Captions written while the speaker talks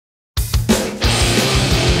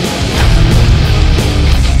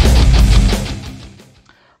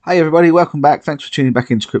Hey everybody, welcome back. Thanks for tuning back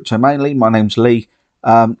into Crypto Mainly. My name's Lee.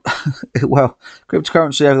 Well,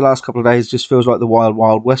 cryptocurrency over the last couple of days just feels like the wild,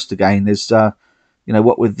 wild west again. There's,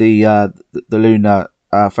 what with the Luna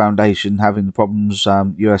Foundation having the problems,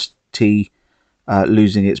 UST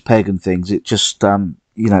losing its peg and things. It just,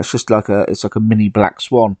 it's just like a mini black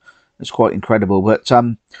swan. It's quite incredible. But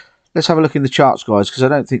let's have a look in the charts, guys, because I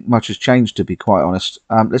don't think much has changed, to be quite honest.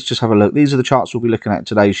 Let's just have a look. These are the charts we'll be looking at in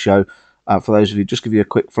today's show. For those of you, just give you a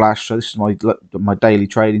quick flash. So this is my daily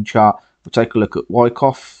trading chart. We'll take a look at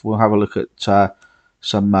Wyckoff. We'll have a look at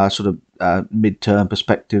some mid-term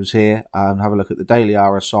perspectives here. Have a look at the daily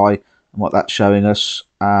RSI and what that's showing us.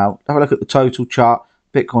 Have a look at the total chart,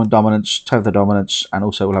 Bitcoin dominance, Tether dominance, and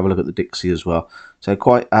also we'll have a look at the Dixie as well. So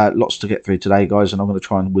quite lots to get through today, guys, and I'm going to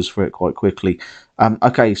try and whiz through it quite quickly.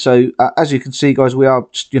 Okay, so as you can see, guys, we are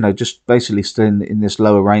just basically still in this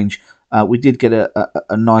lower range. We did get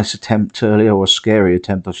a nice attempt earlier, or a scary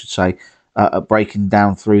attempt, I should say, at breaking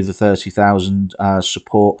down through the 30,000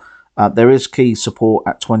 support. There is key support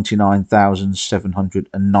at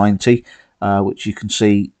 29,790, which you can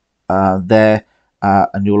see there.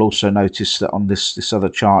 And you'll also notice that on this other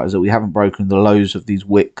chart is that we haven't broken the lows of these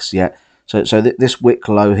wicks yet. So this wick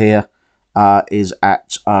low here is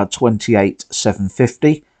at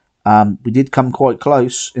 28,750. We did come quite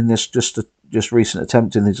close in this just recent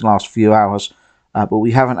attempt in these last few hours, but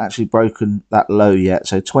we haven't actually broken that low yet.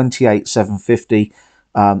 So 28,750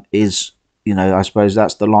 is, I suppose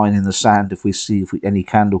that's the line in the sand. If any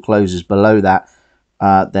candle closes below that,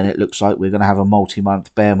 then it looks like we're going to have a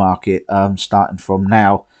multi-month bear market starting from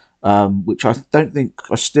now, which I don't think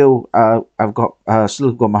I still I've got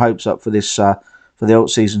my hopes up for this for the alt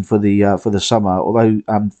season for the summer. Although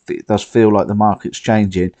it does feel like the market's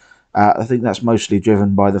changing. I think that's mostly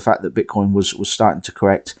driven by the fact that Bitcoin was starting to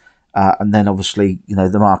correct, and then obviously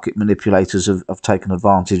the market manipulators have taken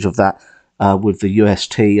advantage of that with the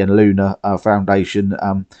UST and Luna Foundation,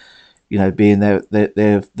 being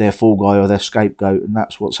their fall guy or their scapegoat, and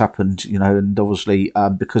that's what's happened. And obviously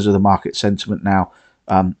because of the market sentiment now,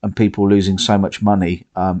 and people losing so much money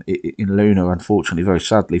in Luna, unfortunately, very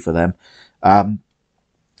sadly for them,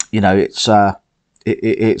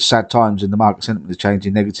 it's sad times, and the market sentiment is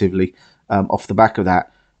changing negatively off the back of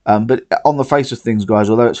that. But on the face of things, guys,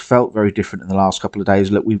 although it's felt very different in the last couple of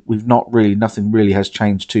days, look, nothing really has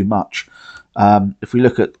changed too much. If we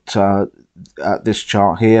look at this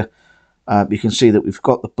chart here, you can see that we've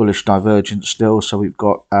got the bullish divergence still. So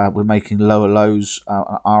we're making lower lows,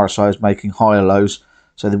 RSI is making higher lows,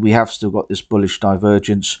 so that we have still got this bullish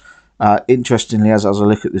divergence. Interestingly, as I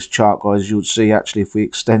look at this chart, guys, you'll see actually if we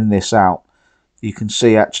extend this out, you can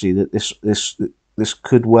see actually that this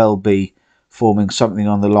could well be forming something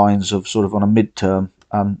on the lines of sort of on a midterm,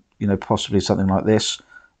 possibly something like this,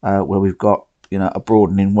 where we've got a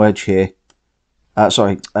broadening wedge here, a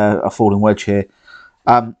falling wedge here.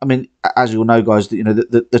 I mean, as you'll know, guys,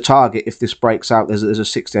 the target, if this breaks out, there's a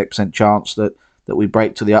 68% chance that we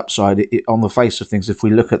break to the upside. On the face of things, if we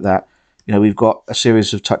look at that, we've got a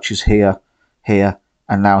series of touches here, and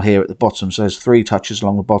now here at the bottom. So there's 3 touches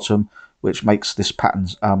along the bottom, which makes this pattern,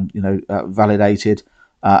 validated,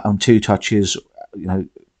 and 2 touches,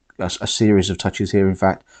 a series of touches here, in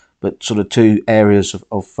fact, but sort of 2 areas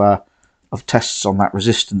of tests on that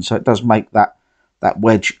resistance. So it does make that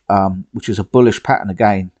wedge, which is a bullish pattern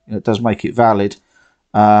again, it does make it valid.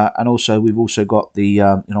 And also we've also got the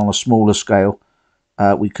on a smaller scale,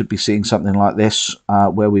 we could be seeing something like this,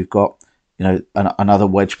 where we've got another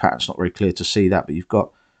wedge pattern. It's not very clear to see that, but you've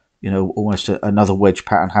got almost another wedge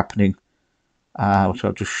pattern happening, which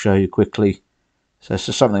I'll just show you quickly. So it's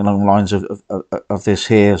just something along the lines of this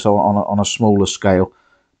here. So on a smaller scale,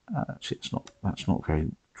 actually that's not very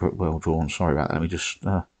well drawn. Sorry about that. Let me just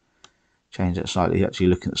change that slightly. Actually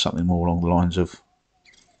looking at something more along the lines of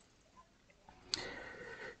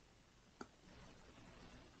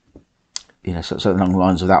something along the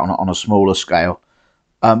lines of that on a smaller scale.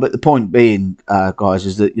 But the point being, guys,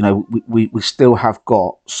 is that we still have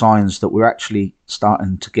got signs that we're actually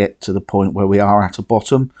starting to get to the point where we are at a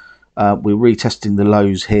bottom. We're retesting the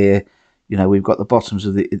lows here. We've got the bottoms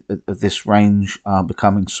of this range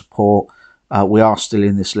becoming support. We are still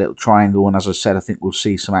in this little triangle, and as I said, I think we'll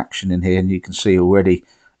see some action in here, and you can see already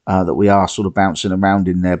that we are sort of bouncing around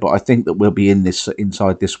in there. But I think that we'll be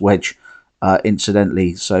inside this wedge,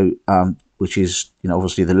 incidentally. So which is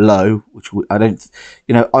obviously the low, which I don't,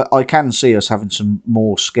 I can see us having some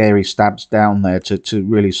more scary stabs down there to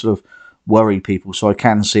really sort of worry people. So I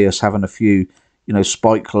can see us having a few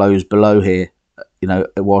spike lows below here,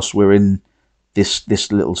 whilst we're in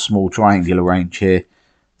this little small triangular range here.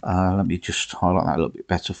 Let me just highlight that a little bit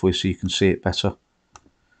better for you so you can see it better.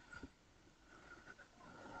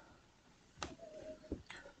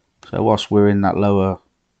 So whilst we're in that lower,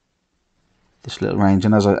 this little range,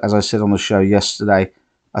 and as I said on the show yesterday,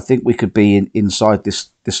 I think we could be inside this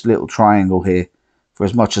little triangle here for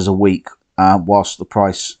as much as a week, whilst the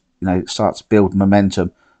price starts to build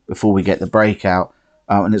momentum before we get the breakout.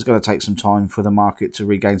 And it's going to take some time for the market to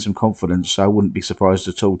regain some confidence. So I wouldn't be surprised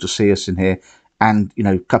at all to see us in here, and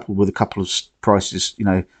coupled with a couple of prices,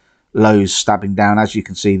 lows stabbing down. As you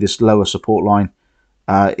can see, this lower support line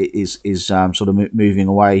is sort of moving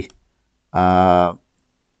away.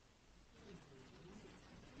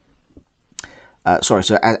 Sorry,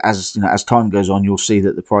 so as time goes on, you'll see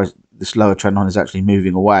that the price, this lower trend line, is actually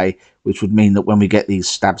moving away, which would mean that when we get these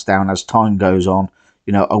stabs down as time goes on,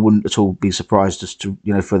 I wouldn't at all be surprised as to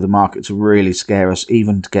for the market to really scare us,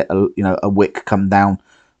 even to get a wick come down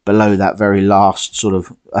below that very last sort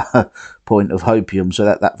of point of hopium. So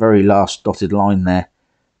that very last dotted line there,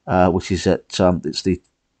 which is at it's the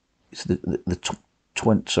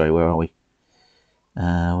 20. Sorry, where are we?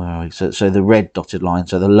 So the red dotted line,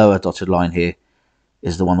 so the lower dotted line here,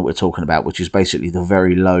 is the one that we're talking about, which is basically the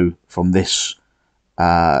very low from this,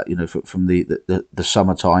 from the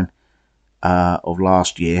summertime of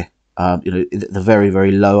last year. The very,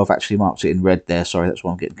 very low. I've actually marked it in red there. Sorry, that's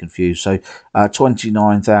why I'm getting confused. So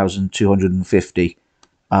 29,250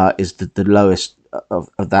 is the lowest of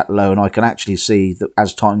that low, and I can actually see that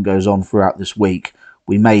as time goes on throughout this week,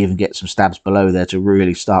 we may even get some stabs below there to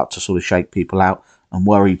really start to sort of shake people out and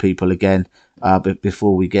worry people again, but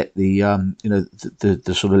before we get the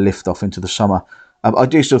the sort of lift off into the summer. I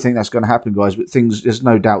do still think that's going to happen, guys, but there's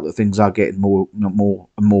no doubt that things are getting more and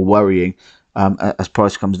more worrying as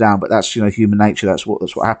price comes down. But that's human nature. That's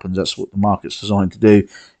what happens. That's what the market's designed to do,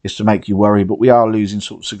 is to make you worry. But we are losing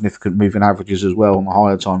sort of significant moving averages as well on the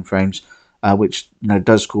higher time frames, which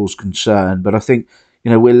does cause concern. But I think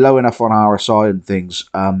we're low enough on RSI and things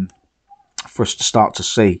for us to start to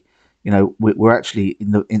see. We're actually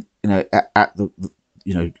at the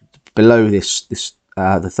below this the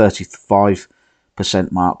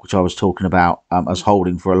 35% mark, which I was talking about as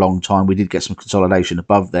holding for a long time. We did get some consolidation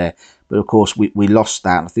above there, but of course we lost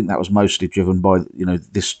that. And I think that was mostly driven by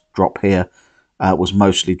this drop here was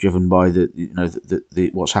mostly driven by the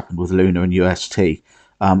what's happened with Luna and UST.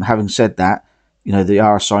 Having said that, the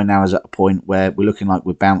RSI now is at a point where we're looking like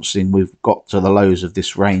we're bouncing. We've got to the lows of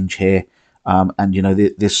this range here. And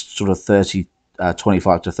this sort of 25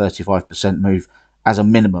 to 35% move as a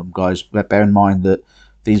minimum, guys. Bear in mind that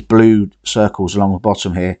these blue circles along the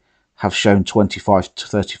bottom here have shown 25 to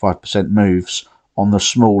 35% moves on the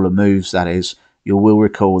smaller moves. That is, you will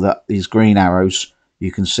recall that these green arrows,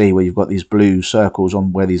 you can see where you've got these blue circles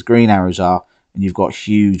on where these green arrows are, and you've got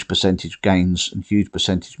huge percentage gains and huge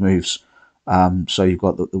percentage moves. So you've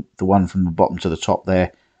got the one from the bottom to the top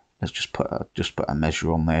there. Let's just put a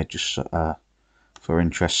measure on there, just for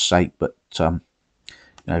interest's sake. But from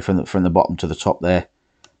the bottom to the top there,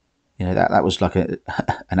 that was like an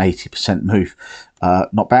 80% move.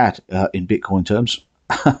 Not bad in Bitcoin terms.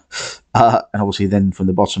 And obviously then from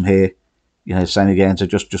the bottom here, same again. So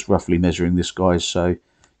just roughly measuring this, guys. So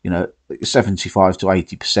 75 to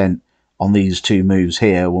 80% on these two moves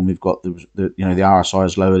here, when we've got the RSI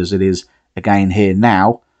as low as it is again here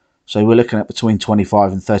now. So we're looking at between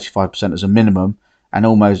 25 and 35% as a minimum, and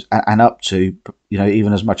almost and up to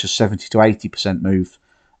even as much as 70 to 80% move.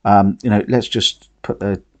 Let's just put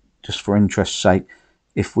just for interest's sake,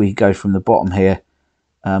 if we go from the bottom here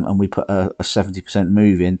and we put a 70%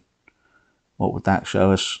 move in, what would that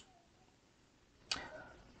show us?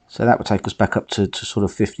 So that would take us back up to sort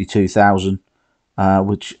of 52,000,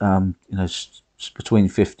 which between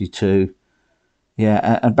 52,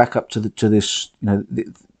 yeah, and back up to this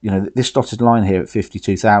this dotted line here at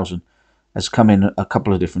 52,000 has come in a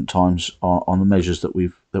couple of different times on the measures that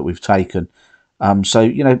we've taken.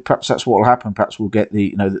 So perhaps that's what will happen. Perhaps we'll get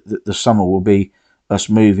the summer will be us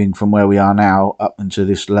moving from where we are now up into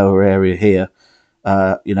this lower area here.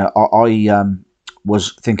 I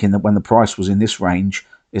was thinking that when the price was in this range,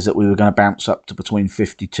 is that we were going to bounce up to between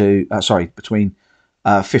 56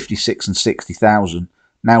 and 60,000.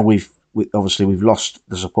 Now we've lost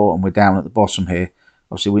the support and we're down at the bottom here.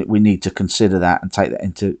 Obviously, we need to consider that and take that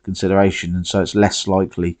into consideration, and so it's less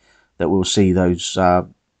likely that we'll see those. Now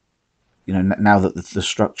that the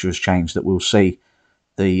structure has changed, that we'll see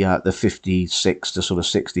the 56 to sort of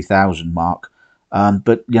 60,000 mark.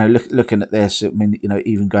 But looking at this, I mean,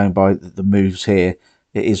 even going by the moves here,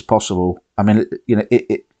 it is possible. I mean,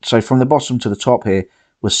 so from the bottom to the top here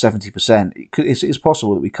was 70%. It's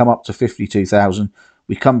possible that we come up to 52,000,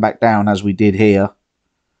 we come back down as we did here,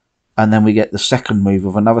 and then we get the second move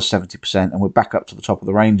of another 70%, and we're back up to the top of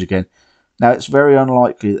the range again. Now, it's very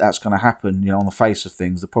unlikely that that's going to happen, on the face of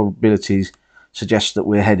things. The probabilities suggest that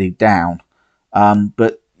we're heading down.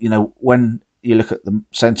 But, when you look at the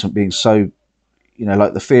sentiment being so,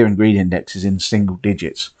 like the fear and greed index is in single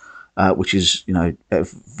digits, which is, a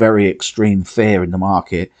very extreme fear in the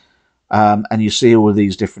market. And you see all of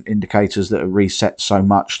these different indicators that are reset so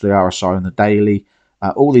much, the RSI and the daily,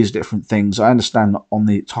 all these different things. I understand that on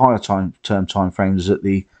the higher term time frames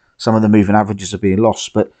that some of the moving averages are being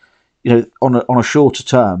lost, but on a shorter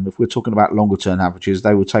term, if we're talking about longer term averages,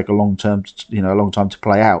 they will take a long time to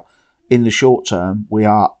play out. In the short term, we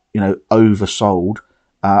are oversold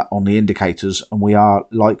on the indicators, and we are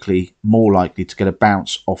more likely to get a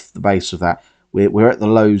bounce off the base of that. We're at the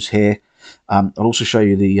lows here. I'll also show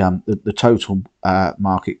you the total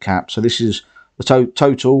market cap. So this is the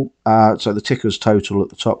total. So the ticker's total at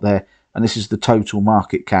the top there, and this is the total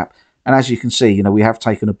market cap. And as you can see, we have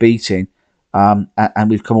taken a beating, and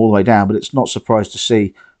we've come all the way down. But it's not surprised to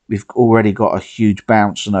see we've already got a huge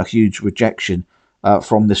bounce and a huge rejection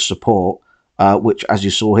from this support, which, as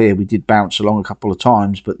you saw here, we did bounce along a couple of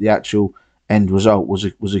times, but the actual end result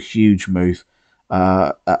was a huge move.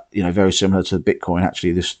 Very similar to Bitcoin.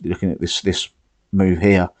 Actually, looking at this move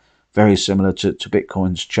here, very similar to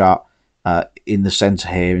Bitcoin's chart in the center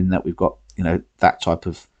here, in that we've got that type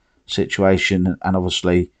of situation, and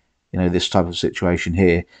obviously this type of situation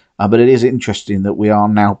here. But it is interesting that we are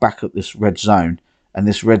now back at this red zone, and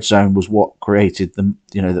this red zone was what created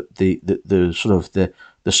the sort of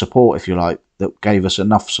the support, if you like, that gave us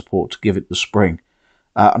enough support to give it the spring.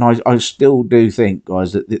 And I still do think,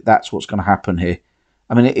 guys, that that's what's going to happen here.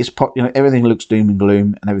 I mean, everything looks doom and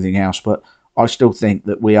gloom and everything else, but I still think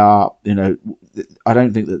that we are, I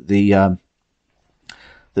don't think that the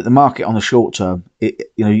market on the short term,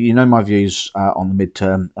 my views on the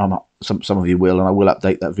midterm. Some of you will, and I will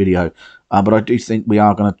update that video. But I do think we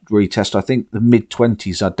are going to retest. I think the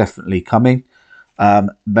mid-20s are definitely coming.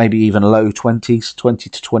 Maybe even low 20s, 20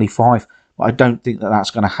 to 25. But I don't think that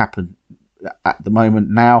that's going to happen at the moment.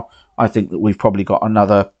 Now I think that we've probably got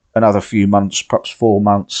another few months, perhaps 4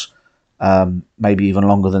 months, maybe even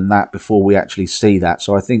longer than that, before we actually see that.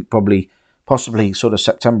 So I think possibly sort of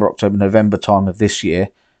September, October, November time of this year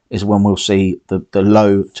is when we'll see the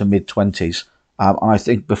low to mid 20s, and I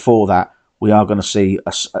think before that we are going to see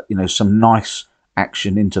some nice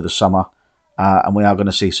action into the summer, and we are going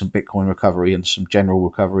to see some Bitcoin recovery and some general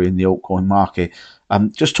recovery in the altcoin market.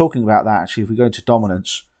 Just talking about that, actually, if we go into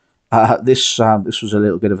dominance. This was a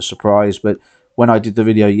little bit of a surprise, but when I did the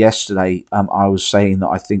video yesterday, I was saying that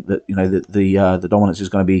I think that the dominance is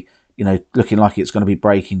going to be looking like it's going to be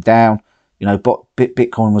breaking down. But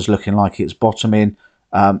Bitcoin was looking like it's bottoming,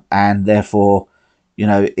 and therefore,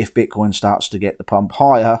 if Bitcoin starts to get the pump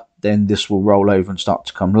higher, then this will roll over and start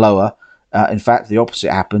to come lower. In fact, the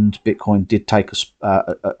opposite happened. Bitcoin did take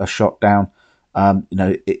a shot down,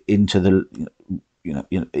 into the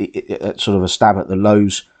sort of a stab at the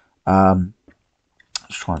lows.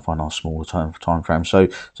 Let's try and find our smaller time frame. So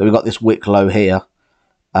we've got this wick low here.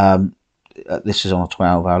 This is on a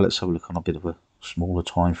 12-hour. Let's have a look on a bit of a smaller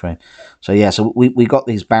time frame. So yeah, so we got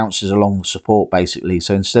these bounces along the support, basically.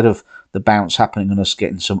 So instead of the bounce happening and us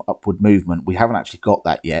getting some upward movement, we haven't actually got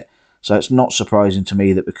that yet. So it's not surprising to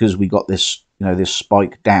me that because we got this this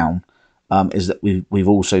spike down, is that we've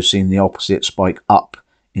also seen the opposite spike up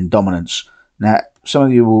in dominance. Now, some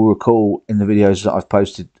of you will recall in the videos that I've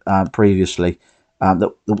posted previously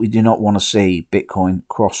that we do not want to see Bitcoin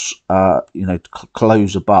cross,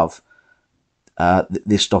 close above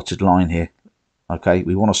this dotted line here. Okay,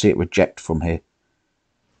 we want to see it reject from here.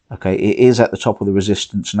 Okay, it is at the top of the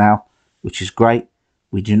resistance now, which is great.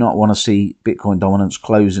 We do not want to see Bitcoin dominance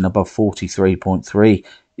closing above 43.3.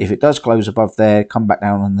 If it does close above there, come back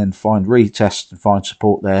down and then find retest and find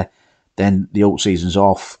support there, then the alt season's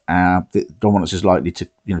off. The dominance is likely to,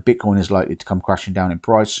 Bitcoin is likely to come crashing down in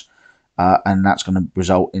price, and that's going to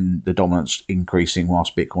result in the dominance increasing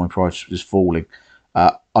whilst Bitcoin price is falling.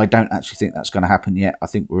 I don't actually think that's going to happen yet. I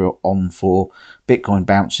think we're on for Bitcoin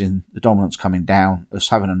bouncing, the dominance coming down, us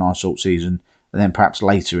having a nice alt season, and then perhaps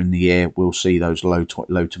later in the year we'll see those low to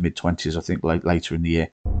mid 20s. I think later in the year.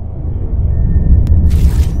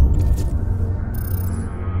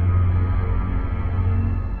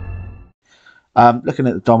 Looking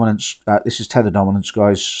at the dominance, this is tether dominance,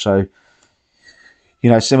 guys. So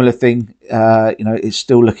similar thing. It's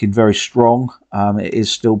still looking very strong. It is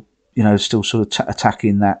still still sort of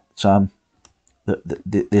attacking that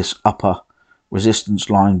this upper resistance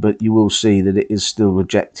line, but you will see that it is still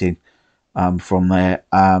rejecting from there.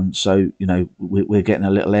 So we're getting a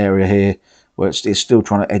little area here where it's still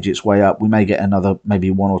trying to edge its way up. We may get another maybe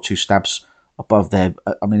 1 or 2 stabs above there.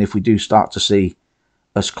 I mean, if we do start to see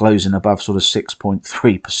us closing above sort of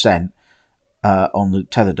 6.3% on the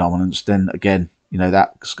tether dominance, then again,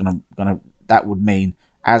 that's that would mean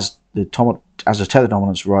as the tether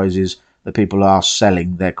dominance rises, that people are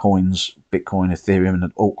selling their coins, Bitcoin, Ethereum,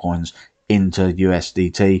 and altcoins into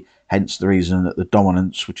USDT. Hence the reason that the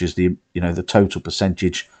dominance, which is the total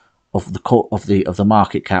percentage of the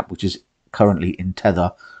market cap, which is currently in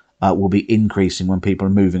tether, will be increasing when people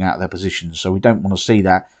are moving out of their positions. So we don't want to see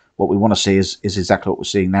that. What we want to see is exactly what we're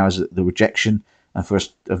seeing now, is the rejection, and for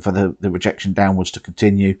the rejection downwards to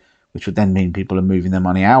continue, which would then mean people are moving their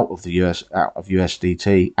money out of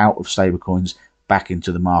USDT, out of stablecoins, back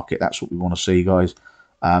into the market. That's what we want to see, guys.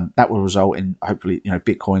 That will result in, hopefully,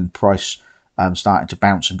 Bitcoin price starting to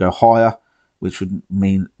bounce and go higher, which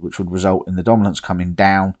would result in the dominance coming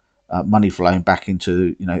down, money flowing back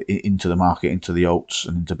into into the market, into the alts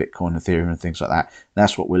and into Bitcoin, Ethereum, and things like that.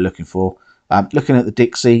 That's what we're looking for. Looking at the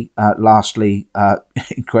Dixie, lastly,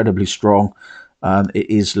 incredibly strong. It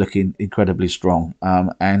is looking incredibly strong.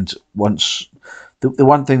 And once the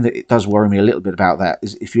one thing that it does worry me a little bit about that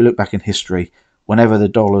is, if you look back in history, whenever the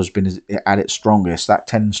dollar's been at its strongest, that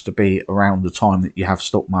tends to be around the time that you have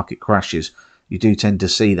stock market crashes. You do tend to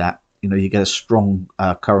see that. You get a strong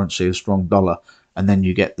currency, a strong dollar, and then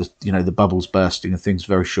you get the bubbles bursting and things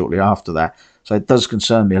very shortly after that. So it does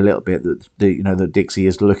concern me a little bit that the Dixie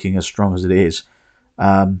is looking as strong as it is.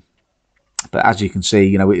 But as you can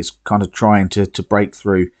see, it's kind of trying to break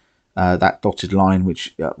through that dotted line,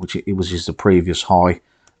 which it was just the previous high.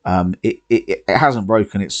 It hasn't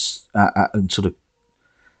broken. It's sort of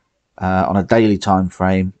on a daily time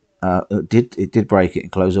frame. It did break it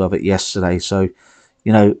and close above it yesterday. So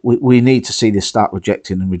we need to see this start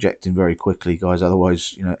rejecting very quickly, guys.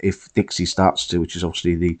 Otherwise, if Dixie starts to, which is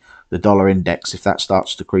obviously the dollar index, if that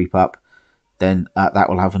starts to creep up, then that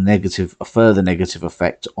will have a further negative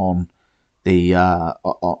effect on the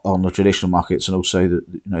traditional markets, and also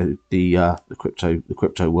the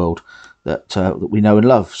crypto world that we know and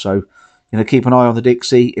love. So keep an eye on the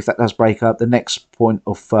Dixie. If that does break up, the next point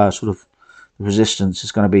of sort of resistance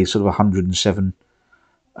is going to be sort of 107,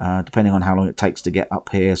 depending on how long it takes to get up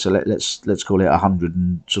here. So let's call it 100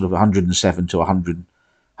 and sort of 107 to 100,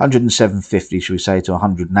 107.50, should we say, to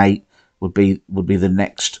 108 would be the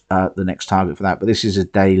next target for that. But this is a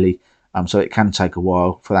daily. So it can take a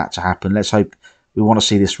while for that to happen. Let's hope. We want to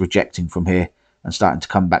see this rejecting from here and starting to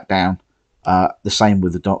come back down. The same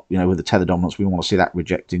with with the tether dominance. We want to see that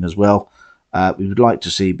rejecting as well. We would like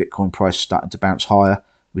to see Bitcoin price starting to bounce higher.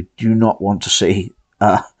 We do not want to see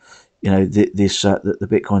the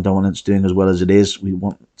Bitcoin dominance doing as well as it is. We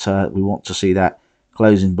want to see that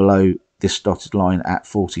closing below this dotted line at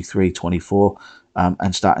 43.24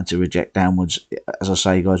 and starting to reject downwards. As I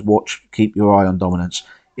say, guys, keep your eye on dominance.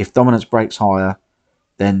 If dominance breaks higher,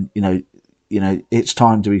 then it's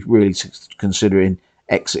time to be really considering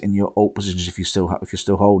exiting your alt positions if you're still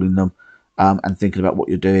holding them, and thinking about what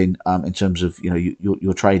you're doing in terms of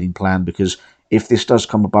your trading plan. Because if this does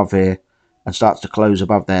come above here and starts to close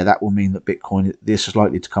above there, that will mean that this is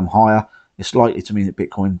likely to come higher. It's likely to mean that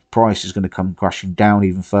Bitcoin price is going to come crashing down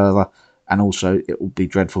even further, and also it will be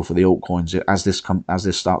dreadful for the altcoins. As this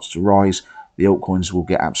starts to rise, the altcoins will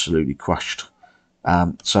get absolutely crushed.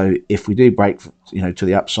 So if we do break to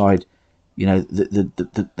the upside,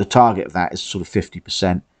 the target of that is sort of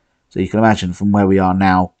 50%. So you can imagine from where we are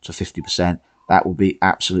now to 50%, that will be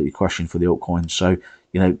absolutely crushing for the altcoins. So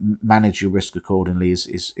manage your risk accordingly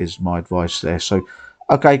is my advice there. So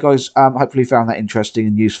okay, guys, hopefully you found that interesting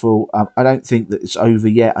and useful. I don't think that it's over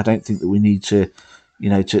yet. I don't think that we need to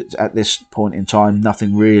at this point in time,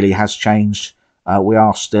 nothing really has changed. We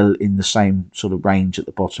are still in the same sort of range at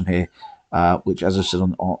the bottom here, which, as I said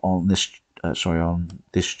on this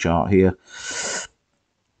chart here,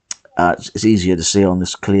 it's easier to see on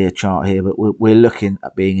this clear chart here, but we're looking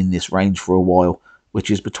at being in this range for a while, which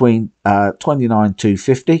is between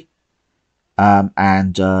 29,250 and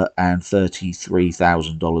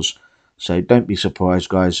 $33,000. So don't be surprised,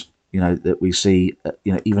 guys, that we see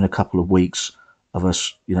even a couple of weeks of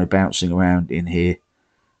us bouncing around in here.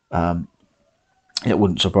 It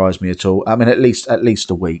wouldn't surprise me at all. I mean, at least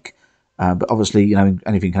a week. But obviously,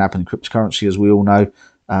 anything can happen in cryptocurrency, as we all know.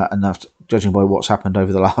 And judging by what's happened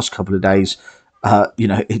over the last couple of days,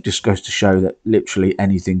 it just goes to show that literally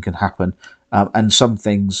anything can happen. And some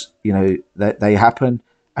things, they happen,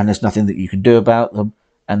 and there's nothing that you can do about them.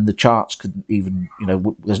 And the charts couldn't even,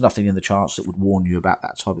 there's nothing in the charts that would warn you about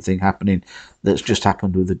that type of thing happening. That's just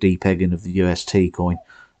happened with the depegging of the UST coin.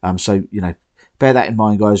 So bear that in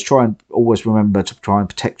mind, guys. Try and always remember to try and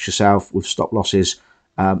protect yourself with stop losses.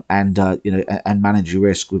 and manage your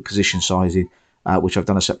risk with position sizing, which I've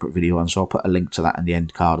done a separate video on. So I'll put a link to that in the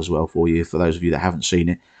end card as well for you, for those of you that haven't seen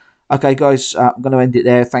it. Okay, guys, I'm going to end it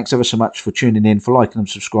there. Thanks ever so much for tuning in, for liking and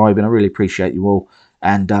subscribing. I really appreciate you all.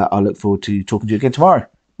 And I look forward to talking to you again tomorrow.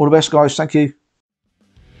 All the best, guys. Thank you.